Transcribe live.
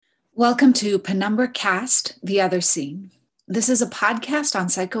Welcome to Penumbra Cast, The Other Scene. This is a podcast on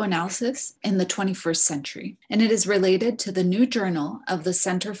psychoanalysis in the 21st century, and it is related to the new journal of the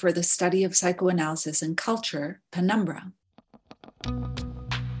Center for the Study of Psychoanalysis and Culture, Penumbra.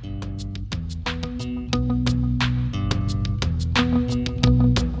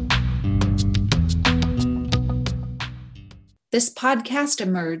 This podcast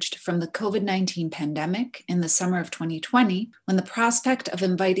emerged from the COVID-19 pandemic in the summer of 2020, when the prospect of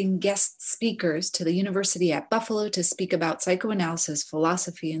inviting guest speakers to the University at Buffalo to speak about psychoanalysis,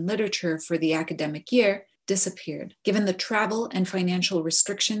 philosophy, and literature for the academic year disappeared, given the travel and financial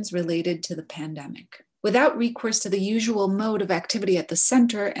restrictions related to the pandemic. Without recourse to the usual mode of activity at the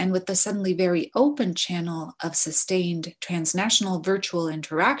center, and with the suddenly very open channel of sustained transnational virtual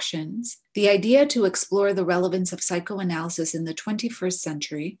interactions, the idea to explore the relevance of psychoanalysis in the 21st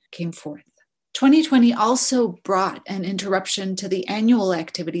century came forth. 2020 also brought an interruption to the annual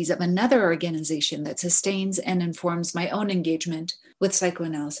activities of another organization that sustains and informs my own engagement with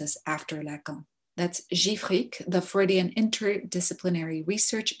psychoanalysis after Lacan. That's GIFRIC, the Freudian Interdisciplinary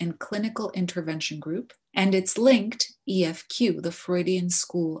Research and Clinical Intervention Group, and its linked EFQ, the Freudian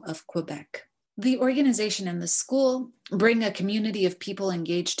School of Quebec. The organization and the school bring a community of people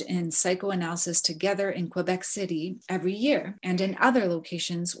engaged in psychoanalysis together in Quebec City every year, and in other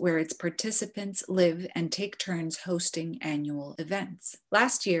locations where its participants live and take turns hosting annual events.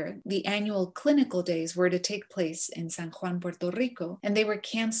 Last year, the annual clinical days were to take place in San Juan, Puerto Rico, and they were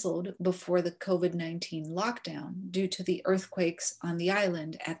canceled before the COVID-19 lockdown due to the earthquakes on the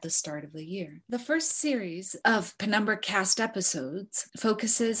island at the start of the year. The first series of Penumbra Cast episodes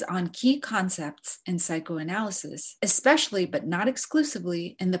focuses on key concepts in psychoanalysis, especially but not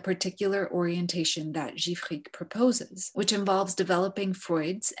exclusively in the particular orientation that GIFRIC proposes, which involves developing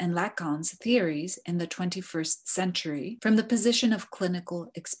Freud's and Lacan's theories in the 21st century from the position of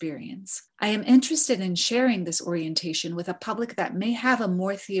clinical experience. I am interested in sharing this orientation with a public that may have a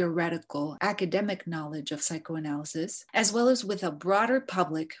more theoretical academic knowledge of psychoanalysis, as well as with a broader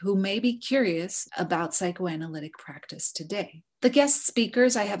public who may be curious about psychoanalytic practice today. The guest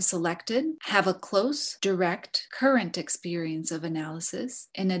speakers I have selected have a close, direct, current experience of analysis,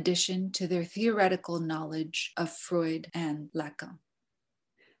 in addition to their theoretical knowledge of Freud and Lacan.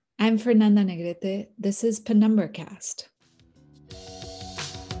 I'm Fernanda Negrete. This is Penumbra Cast.